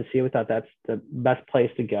mom wanted to see it. We thought that's the best place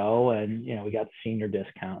to go, and we got the senior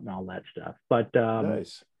discount and all that stuff. But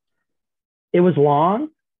Nice. It was long,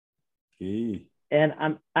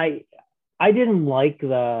 and I didn't like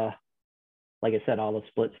like I said, all the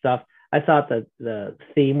split stuff. I thought that the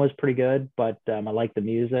theme was pretty good, but I liked the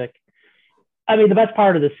music. I mean, the best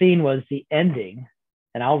part of the scene was the ending,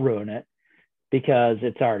 and I'll ruin it because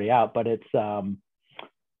it's already out, but it's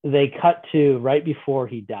they cut to right before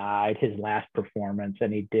he died, his last performance,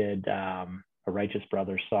 and he did a Righteous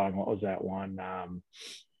Brothers song. What was that one?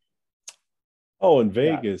 In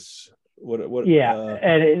Vegas. Yeah. What?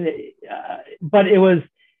 Yeah, but it was.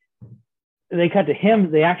 They cut to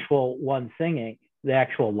him, the actual one singing, the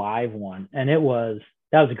actual live one, and that was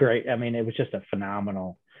great. I mean, it was just a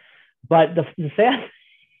phenomenal. But the sad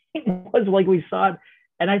thing was, like, we saw it,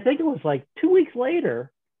 and I think it was like 2 weeks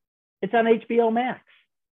later, it's on HBO Max,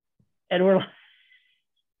 and we're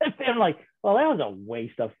I'm like, well, that was a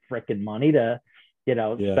waste of freaking money to,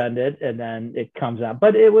 spend it, and then it comes out.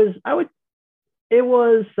 But it was, I would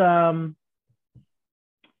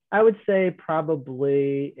say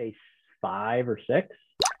probably a 5 or 6,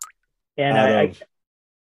 and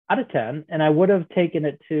out of 10, and I would have taken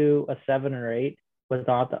it to a 7 or 8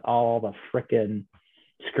 without all the frickin'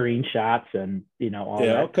 screenshots and all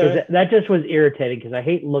that. Okay. That just was irritating because I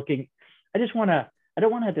hate looking. I don't want to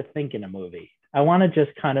have to think in a movie. I want to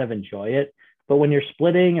just kind of enjoy it. But when you're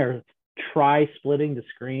splitting or try splitting the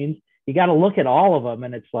screens, you got to look at all of them,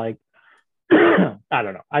 and it's like, I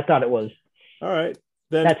don't know. I thought it was all right.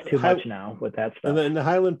 Then that's too much now with that stuff. And then the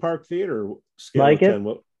Highland Park Theater scale like of 10.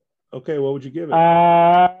 What would you give it?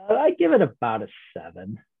 I give it about a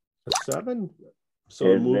 7. A 7?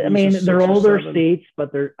 So I mean, they're older seats,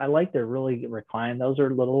 but they're really reclined. Those are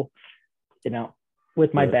little,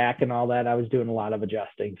 with my back and all that. I was doing a lot of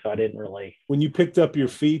adjusting, so I didn't really. When you picked up your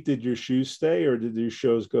feet, did your shoes stay, or did your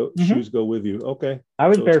shoes go with you? Okay. I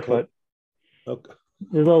was barefoot. Okay.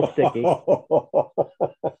 It's a little sticky.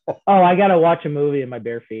 I got to watch a movie in my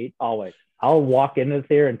bare feet always. I'll walk into the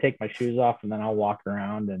theater and take my shoes off, and then I'll walk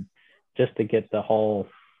around and just to get the whole.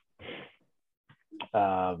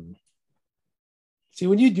 See,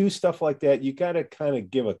 when you do stuff like that, you got to kind of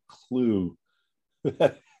give a clue,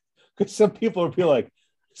 because some people will be like,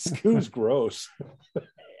 "Scoo's gross."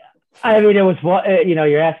 I mean, it was,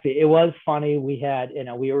 you're asking. It was funny. We had,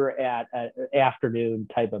 we were at an afternoon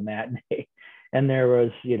type of matinee. And there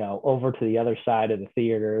was, over to the other side of the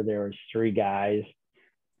theater, there was 3 guys,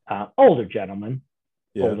 older gentlemen,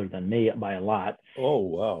 older than me by a lot. Oh,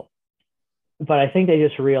 wow. But I think they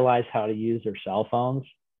just realized how to use their cell phones.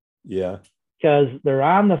 Yeah. Because they're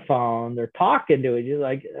on the phone, they're talking to it. You're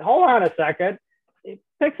like, hold on a second. He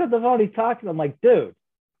picks up the phone, he's talking. I'm like, dude,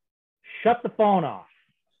 shut the phone off.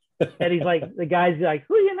 And he's like, the guy's like,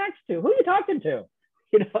 who are you next to? Who are you talking to?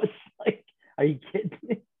 It's like, are you kidding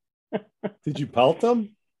me? Did you pelt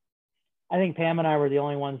them? I think Pam and I were the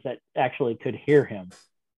only ones that actually could hear him.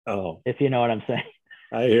 Oh, if you know what I'm saying.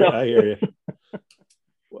 I hear you.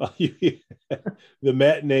 Well, the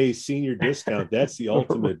matinee senior discount, that's the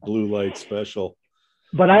ultimate blue light special.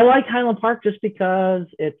 But I like Highland Park just because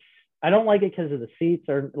I don't like it because of the seats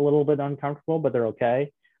are a little bit uncomfortable, but they're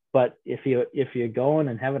okay. But if you're going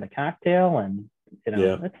and having a cocktail and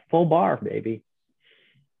it's full bar, baby.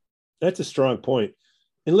 That's a strong point.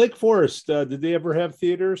 In Lake Forest, did they ever have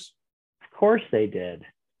theaters? Of course they did.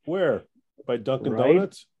 Where? By Dunkin'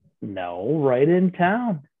 Donuts? No, right in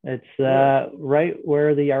town. It's right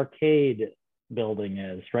where the arcade building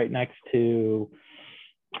is, right next to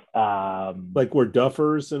Like where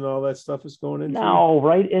Duffers and all that stuff is going into? No,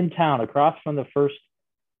 right in town, across from the First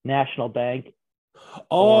National Bank.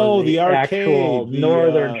 Oh, the actual arcade,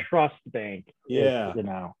 Northern Trust Bank. Yeah.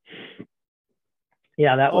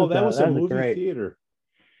 Yeah, that was a movie great theater.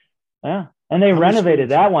 Yeah, and they renovated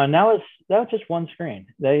that one. That was just one screen.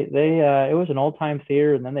 They it was an old time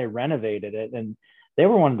theater, and then they renovated it, and they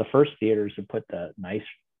were one of the first theaters to put the nice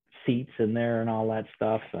seats in there and all that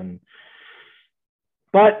stuff.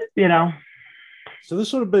 But so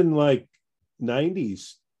this would have been like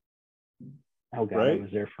 90s. Oh God, right? It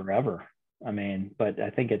was there forever. I mean, but I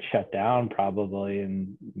think it shut down probably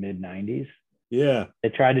in mid 90s. Yeah, they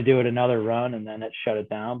tried to do it another run, and then it shut it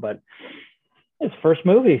down. But his first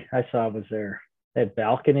movie I saw was there. That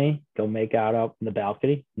balcony, go make out up in the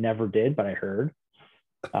balcony. Never did, but I heard.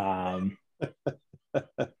 Saw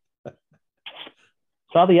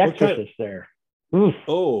The Exorcist there. Oof.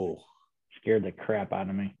 Oh, scared the crap out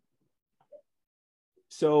of me.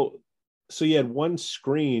 So you had one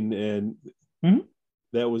screen, and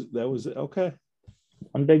that was okay.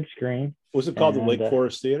 One big screen. Was it called the Lake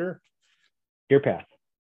Forest Theater? Deer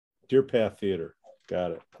Path Theater.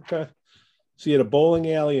 Got it. Okay. So you had a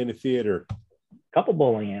bowling alley and a theater. A couple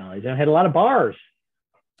bowling alleys. And I had a lot of bars.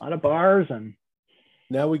 And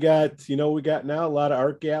now we got a lot of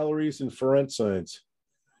art galleries and for rent signs.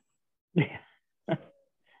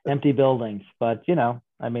 Empty buildings. But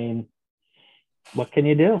I mean, what can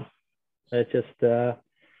you do? It's just it's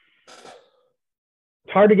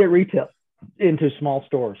hard to get retail into small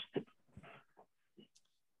stores.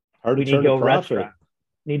 Hard to turn a profit.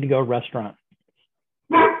 Need to go restaurant.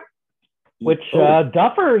 Which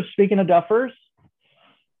Duffers, speaking of Duffers,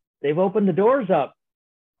 they've opened the doors up.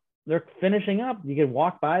 They're finishing up. You can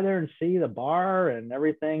walk by there and see the bar and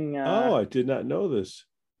everything. I did not know this.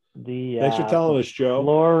 Thanks for telling us, Joe.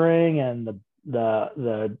 Flooring and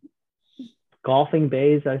the golfing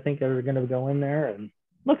bays, I think, are going to go in there, and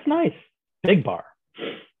looks nice. Big bar.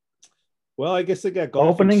 Well, I guess they got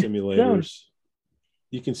golfing simulators. Soon.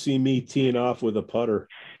 You can see me teeing off with a putter.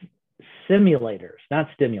 Simulators, not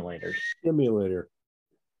stimulators. Simulator.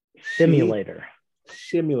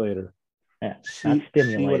 Yeah, not stimulator.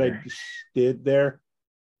 See what I did there?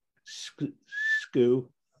 Scoo.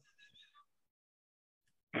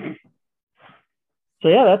 So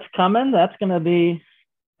yeah, that's coming. That's going to be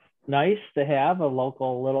nice to have a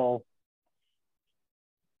local little,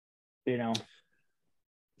 get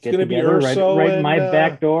together right in my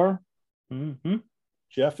back door. Mm-hmm.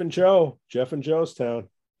 Jeff and Joe's town.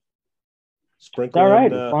 Sprinkling. All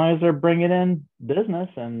right, as long as they're bringing in business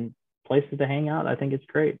and places to hang out, I think it's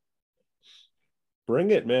great.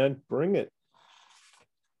 Bring it, man. Bring it.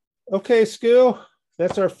 Okay, Skill.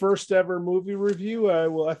 That's our first ever movie review.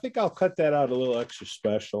 I think I'll cut that out a little extra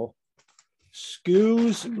special.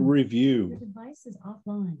 Skoo's review. Your device is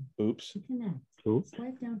offline. Oops. To connect,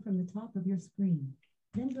 swipe down from the top of your screen.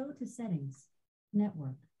 Then go to Settings,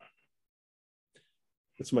 Network.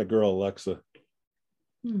 It's my girl, Alexa.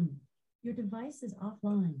 Your device is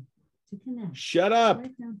offline. To connect, shut up.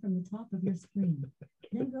 Swipe down from the top of your screen.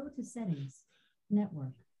 Then go to Settings,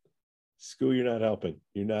 Network. Skoo, you're not helping.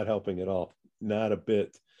 You're not helping at all. Not a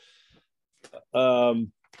bit. There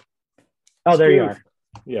you are.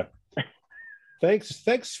 Yeah.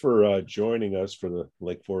 Thanks for joining us for the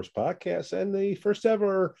Lake Forest podcast and the first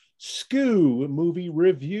ever Skoo movie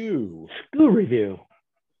review. Skoo review.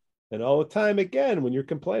 And all the time, again, when you're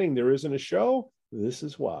complaining there isn't a show, this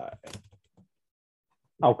is why.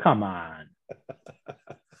 Oh, come on.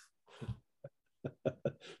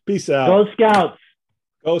 Peace out. Go Scouts.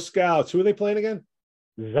 Go Scouts. Who are they playing again?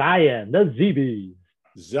 Zion, the ZBs.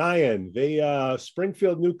 Zion. They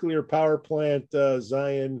Springfield Nuclear Power Plant,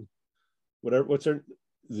 Zion, whatever. What's their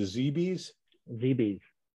the ZBs? ZBs.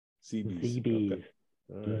 Okay.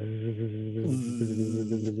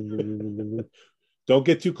 Right. Don't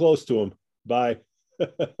get too close to them. Bye.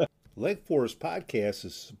 Lake Forest Podcast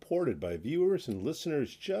is supported by viewers and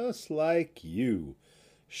listeners just like you.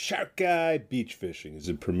 Shark Guy Beach Fishing is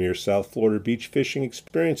a premier South Florida beach fishing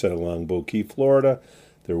experience out of Longboat Key, Florida.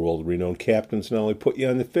 Their world-renowned captains not only put you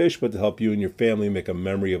on the fish, but to help you and your family make a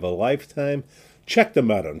memory of a lifetime. Check them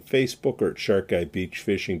out on Facebook or at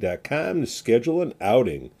sharkguybeachfishing.com to schedule an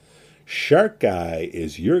outing. Shark Guy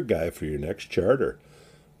is your guy for your next charter.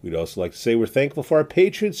 We'd also like to say we're thankful for our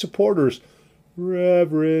Patreon supporters,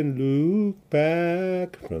 Reverend Luke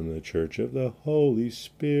Back from the Church of the Holy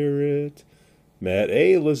Spirit, Matt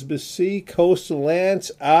A., Elizabeth C., Coastal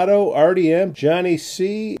Lance, Otto, RDM, Johnny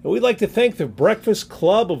C. And we'd like to thank the Breakfast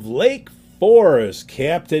Club of Lake Forest,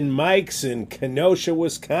 Captain Mike's in Kenosha,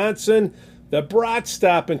 Wisconsin, the Brat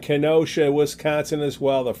Stop in Kenosha, Wisconsin as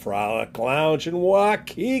well, the Frolic Lounge in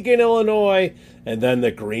Waukegan, Illinois, and then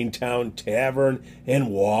the Greentown Tavern in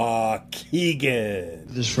Waukegan.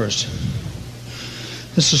 This first.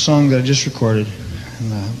 This is a song that I just recorded,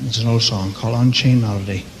 and it's an old song called Unchained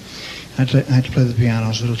Melody. I had to play the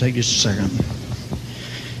piano, so it'll take just a second.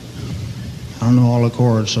 I don't know all the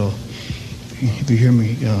chords, so if you hear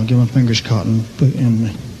me, get my fingers caught in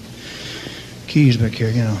the keys back here,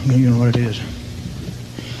 you know what it is.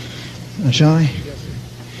 Now, Johnny,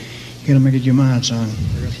 you gotta make it your mind, son.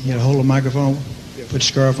 You gotta hold the microphone, put the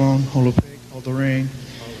scarf on, hold the pick, hold the ring,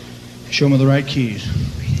 show me the right keys.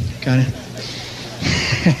 Got it?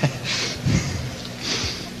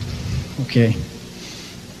 Okay.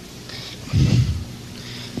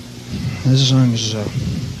 This song is,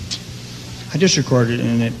 I just recorded it,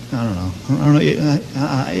 and I don't know.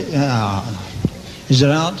 Is it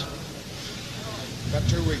out? About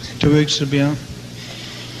 2 weeks. 2 weeks to be out?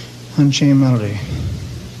 Unchained Melody.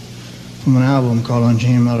 From an album called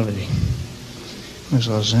Unchained Melody. Makes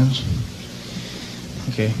a lot of sense.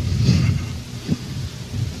 Okay.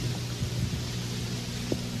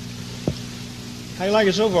 How you like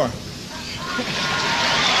it so far?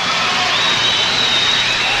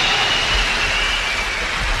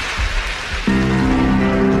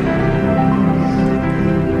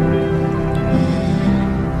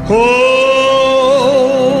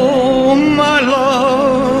 Oh, my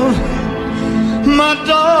love, my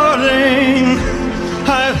darling,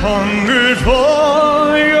 I've hungered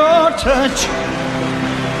for your touch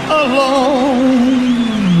a long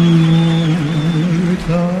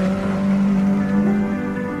time.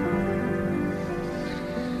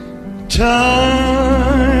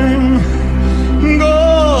 Time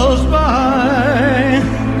goes by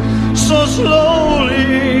so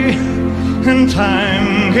slowly, and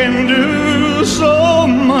time can do so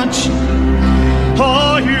much.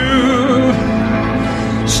 Are you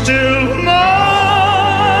still mine?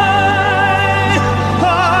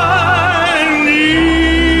 I need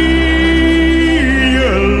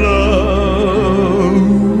your love.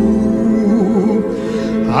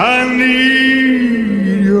 I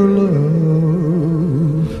need your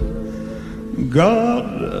love.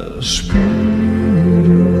 God, speed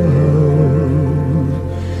love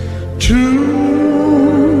to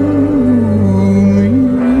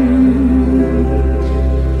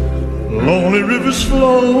rivers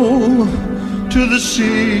flow to the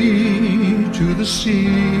sea, to the sea,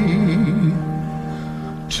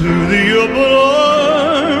 to the open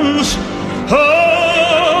arms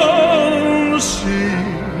of the sea.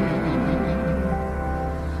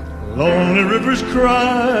 Lonely rivers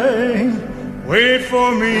cry, wait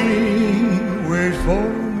for me, wait for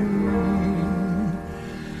me.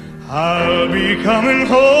 I'll be coming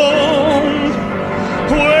home.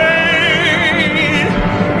 Wait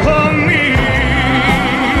for me.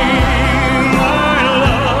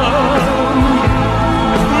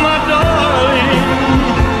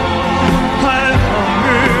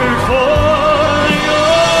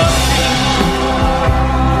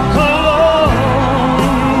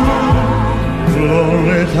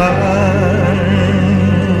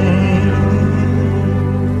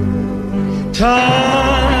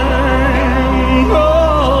 Time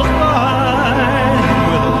goes by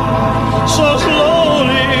so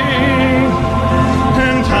slowly,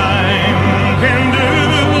 and time can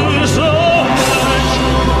do so much.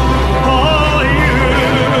 Are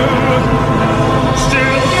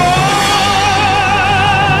you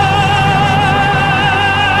still mine?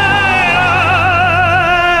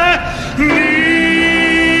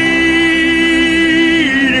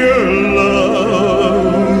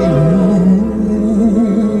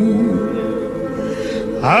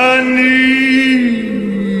 I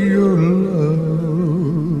need your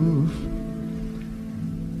love.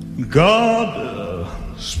 God,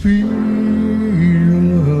 speed.